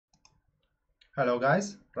Hello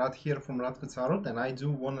guys, Rad here from Radko Tarot, and I do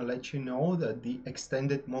want to let you know that the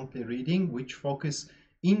extended monthly reading, which focus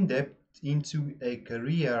in depth into a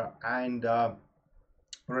career and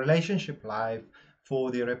relationship life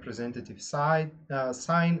for the representative sign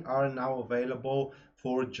are now available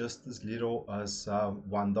for just as little as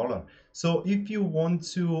 $1. So if you want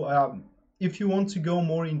to go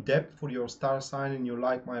more in depth for your star sign and you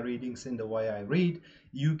like my readings in the way I read,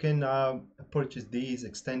 you can purchase these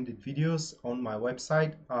extended videos on my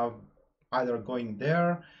website, either going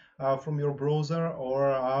there from your browser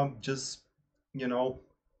or just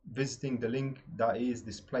visiting the link that is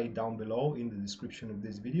displayed down below in the description of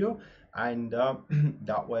this video, and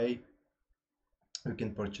that way you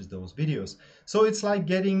can purchase those videos. So it's like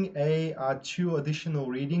getting two additional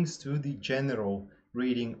readings to the general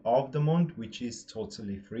reading of the month, which is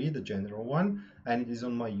totally free, the general one, and it is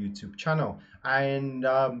on my YouTube channel. And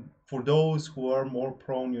for those who are more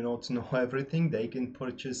prone to know everything, they can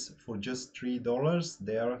purchase for just $3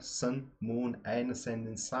 their sun, moon and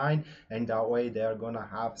ascendant sign, and that way they are gonna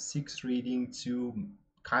have 6 readings to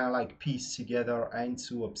kind of like piece together and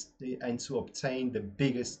to obtain the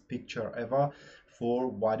biggest picture ever for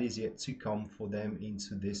what is yet to come for them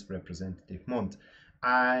into this representative month.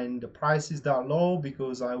 And the price is that low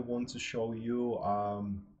because I want to show you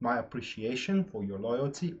my appreciation for your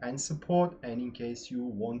loyalty and support, and in case you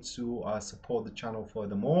want to support the channel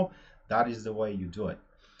furthermore, that is the way you do it.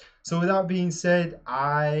 So with that being said,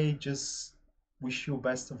 I just wish you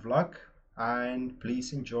best of luck, and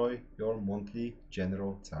please enjoy your monthly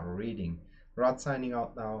general tarot reading. Rad signing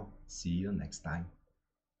out now. See you next time.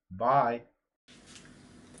 Bye.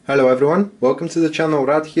 Hello everyone, welcome to the channel.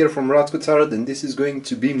 Rad here from Radko Tarot, and this is going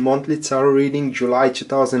to be monthly tarot reading July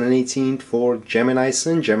 2018 for Gemini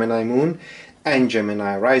Sun, Gemini Moon and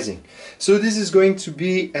Gemini Rising. So this is going to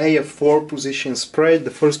be a 4-position spread. The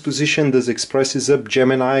first position that expresses up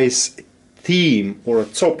Gemini's theme or a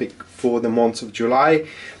topic for the month of July.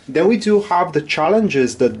 Then we do have the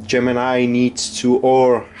challenges that Gemini needs to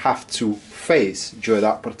or have to face during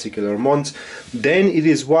that particular month. Then it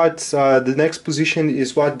is what the next position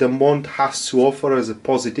is what the month has to offer as a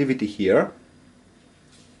positivity here,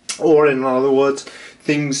 or in other words,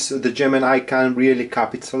 things the Gemini can really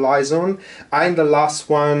capitalize on. And the last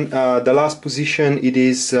one, the last position, it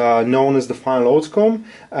is known as the final outcome,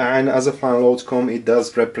 and as a final outcome it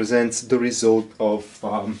does represent the result of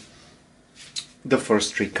the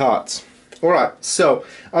first 3 cards. Alright, so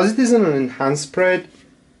as it is an enhanced spread,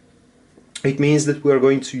 it means that we are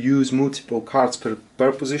going to use multiple cards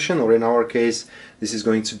per position, or in our case this is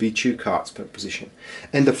going to be 2 cards per position.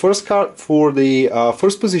 And the first card for the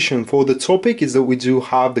first position for the topic is that we do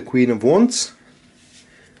have the Queen of Wands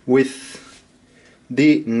with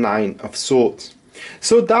the 9 of Swords.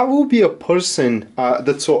 So that will be a person, a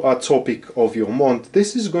topic of your month.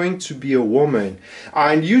 This is going to be a woman,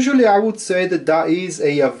 and usually I would say that that is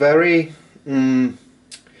a very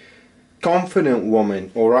confident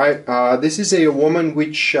woman. All right, this is a woman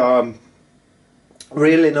which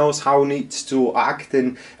really knows how needs to act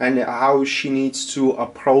and how she needs to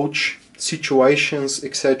approach situations,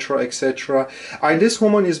 etc, etc. And this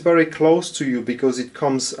woman is very close to you because it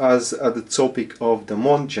comes as the topic of the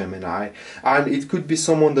month, Gemini, and it could be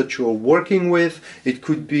someone that you're working with, it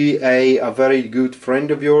could be a very good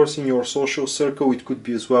friend of yours in your social circle, it could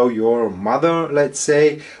be as well your mother, let's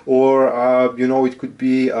say, or it could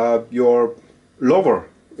be your lover.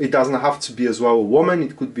 It doesn't have to be as well a woman,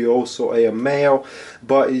 it could be also a male,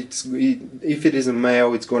 but if it is a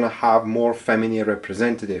male, it's going to have more feminine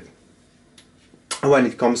representative when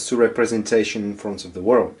it comes to representation in front of the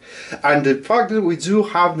world. And the fact that we do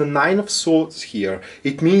have the 9 of Swords here,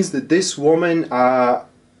 it means that this woman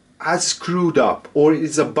has screwed up or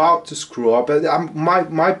is about to screw up.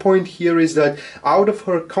 My point here is that out of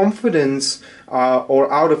her confidence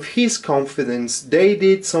or out of his confidence, they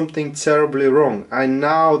did something terribly wrong, and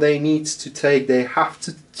now they have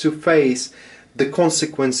to face the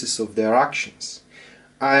consequences of their actions.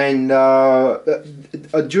 And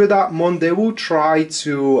during that month they will try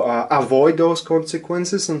to avoid those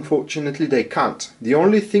consequences. Unfortunately they can't. The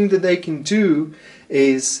only thing that they can do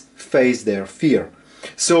is face their fear.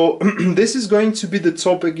 So this is going to be the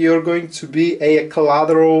topic. You're going to be a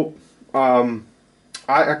collateral,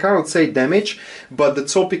 I cannot say damage, but the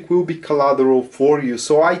topic will be collateral for you.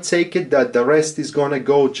 So I take it that the rest is gonna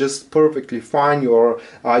go just perfectly fine, your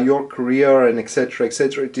career and etc,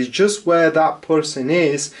 etc. It is just where that person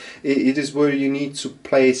is, it is where you need to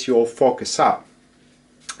place your focus at.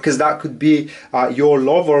 because that could be your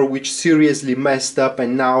lover which seriously messed up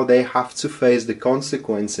and now they have to face the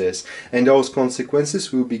consequences, and those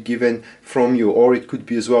consequences will be given from you, or it could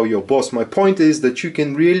be as well your boss. My point is that you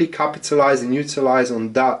can really capitalize and utilize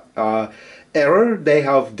on that error they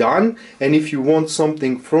have done, and if you want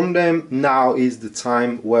something from them, now is the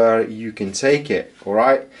time where you can take it. All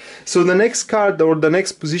right, so the next card or the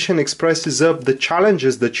next position expresses up the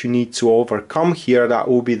challenges that you need to overcome here. That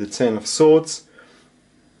will be the Ten of Swords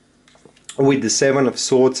with the Seven of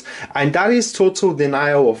Swords, and that is total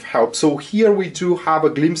denial of help. So here we do have a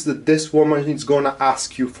glimpse that this woman is gonna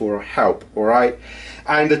ask you for help. All right,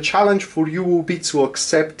 and the challenge for you will be to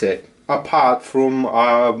accept it. Apart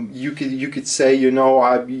from you could say, you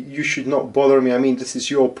know, you should not bother me. I mean, this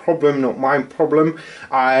is your problem, not my problem,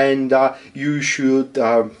 and you should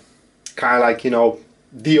kind of like, you know,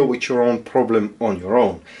 deal with your own problem on your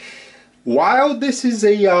own. While this is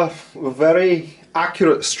a very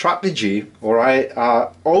accurate strategy, all right,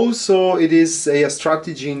 also it is a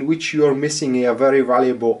strategy in which you are missing a very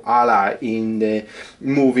valuable ally in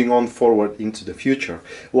moving on forward into the future.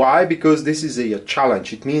 Why? Because this is a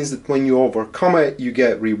challenge. It means that when you overcome it, you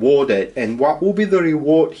get rewarded. And what will be the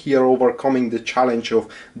reward here, overcoming the challenge of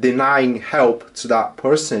denying help to that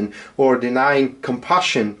person, or denying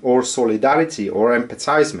compassion or solidarity or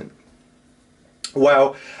empathizement?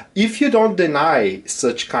 Well, if you don't deny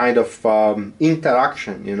such kind of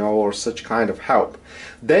interaction, you know, or such kind of help,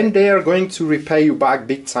 then they are going to repay you back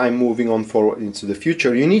big time moving on forward into the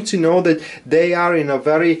future. You need to know that they are in a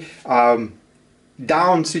very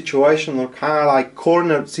down situation, or kind of like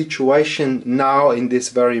cornered situation now in this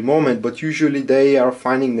very moment, but usually they are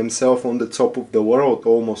finding themselves on the top of the world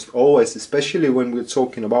almost always, especially when we're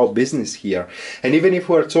talking about business here. And even if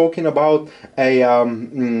we're talking about a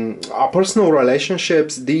personal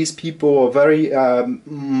relationships, these people are very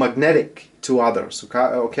magnetic to others,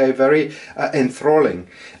 okay, very enthralling.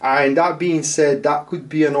 And that being said, that could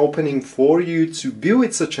be an opening for you to be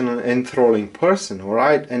with such an enthralling person, all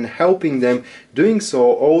right, and helping them doing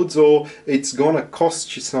so, although it's gonna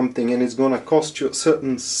cost you something, and it's gonna cost you a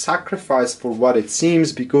certain sacrifice for what it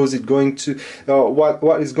seems, because it's going to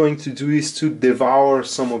what it's going to do is to devour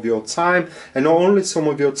some of your time, and not only some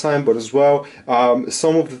of your time, but as well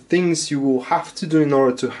some of the things you will have to do in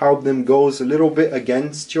order to help them goes a little bit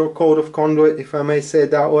against your code of conduct, if I may say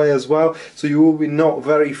it that way as well. So you will be not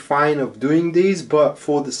very fine of doing these, but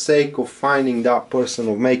for the sake of finding that person,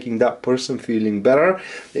 of making that person feeling better,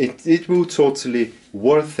 it will totally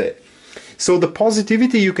worth it. So the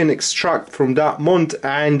positivity you can extract from that month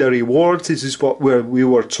and the rewards, this is what we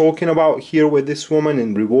were talking about here with this woman,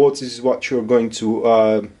 and rewards, this is what you're going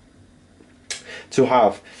to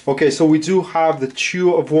have. Okay, so we do have the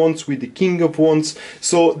Two of Wands with the King of Wands.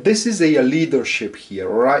 So this is a leadership here,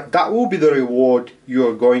 all right? That will be the reward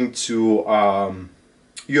you're going to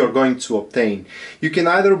obtain. You can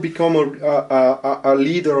either become a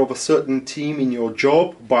leader of a certain team in your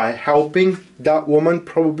job by helping that woman,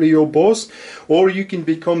 probably your boss, or you can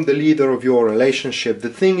become the leader of your relationship. The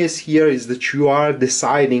thing is here is that you are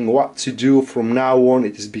deciding what to do from now on.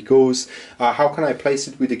 It is because how can I place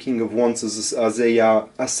it with the King of Wands as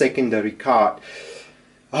a secondary card?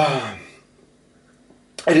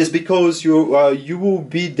 It is because you will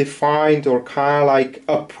be defined, or kind of like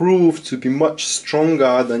approved to be much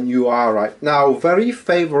stronger than you are right now. Very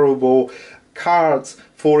favorable cards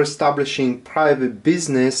for establishing private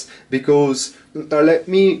business, because let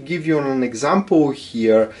me give you an example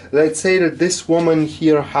here. Let's say that this woman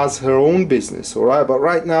here has her own business, all right, but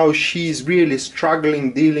right now she's really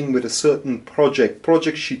struggling dealing with a certain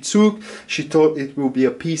project she took. She thought it will be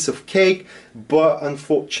a piece of cake, but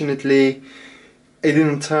unfortunately it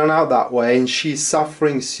didn't turn out that way, and she's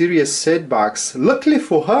suffering serious setbacks. Luckily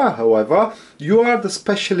for her, however, you are the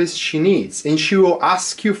specialist she needs, and she will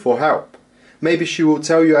ask you for help. Maybe she will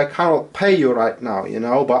tell you, I cannot pay you right now, you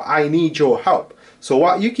know, but I need your help. So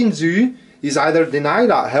what you can do is either deny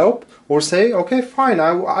that help, or say, okay, fine,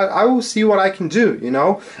 I will see what I can do, you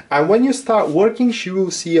know. And when you start working, she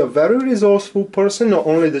will see a very resourceful person. Not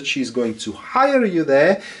only that she's going to hire you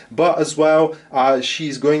there, but as well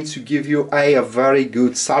she's going to give you a very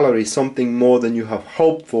good salary, something more than you have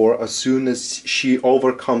hoped for, as soon as she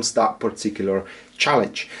overcomes that particular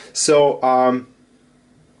challenge. So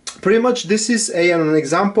pretty much this is an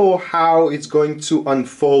example how it's going to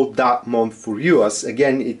unfold that month for you. As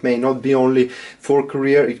again, it may not be only for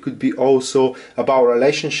career, it could be also about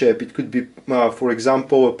relationship. It could be for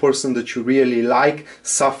example, a person that you really like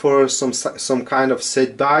suffers some kind of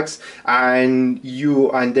setbacks, and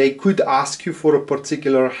they could ask you for a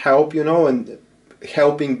particular help, you know, and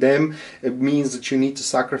helping them, it means that you need to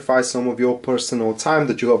sacrifice some of your personal time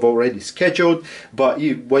that you have already scheduled. But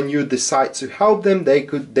when you decide to help them,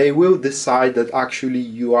 they will decide that actually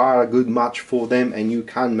you are a good match for them and you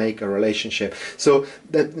can make a relationship. So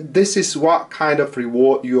this is what kind of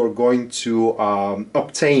reward you are going to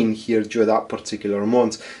obtain here during that particular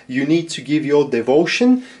month. You need to give your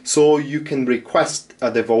devotion, so you can request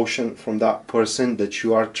a devotion from that person that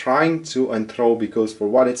you are trying to enthrall, because for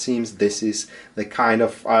what it seems, this is the kind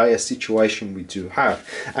of situation we do have.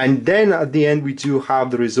 And then at the end we do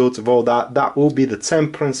have the result of all that. That will be the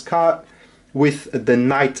Temperance card with the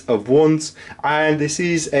Knight of Wands, and this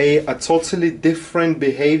is a totally different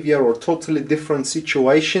behavior or totally different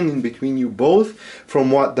situation in between you both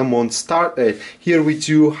from what the month started. Here we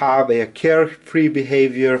do have a carefree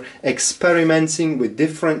behavior, experimenting with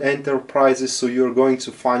different enterprises, so you're going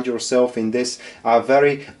to find yourself in this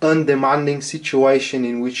very undemanding situation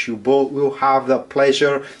in which you both will have the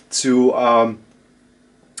pleasure to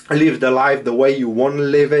live the life the way you want to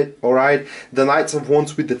live it. All right, the Knight of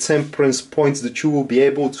Wands with the Temperance points that you will be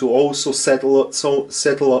able to also settle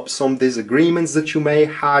up some disagreements that you may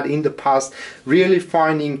had in the past, really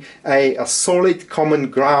finding a solid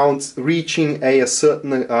common ground, reaching a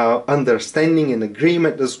certain understanding and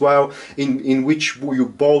agreement as well, in which you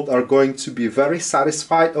both are going to be very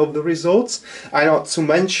satisfied of the results. And not to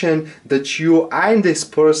mention that you and this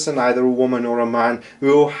person, either a woman or a man,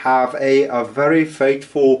 will have a very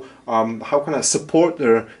faithful support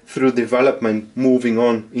her through development moving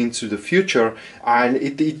on into the future. And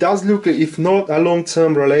it does look, if not a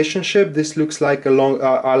long-term relationship, this looks like a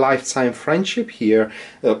lifetime friendship here,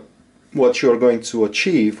 what you're going to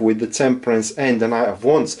achieve with the Temperance and the Knight of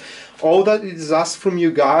Wands. All that is asked from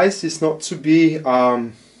you guys is not to be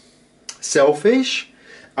selfish,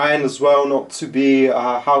 and as well not to be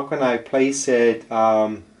how can I place it,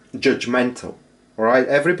 judgmental. All right,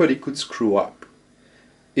 everybody could screw up,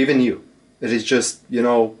 even you. It is just, you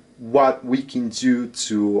know, what we can do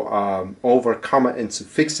to overcome it and to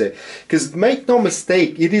fix it. Because make no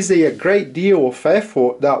mistake, it is a great deal of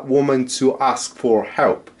effort, that woman, to ask for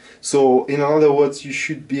help. So in other words, you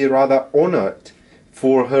should be rather honored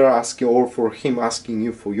for her asking, or for him asking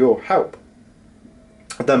you for your help,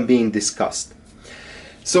 than being discussed.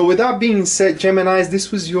 So with that being said, Geminis,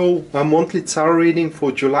 this was your monthly tarot reading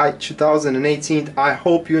for July 2018. I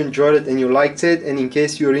hope you enjoyed it and you liked it. And in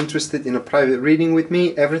case you're interested in a private reading with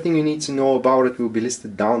me, everything you need to know about it will be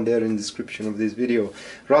listed down there in the description of this video.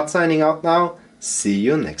 Rod signing out now. See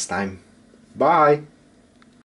you next time. Bye.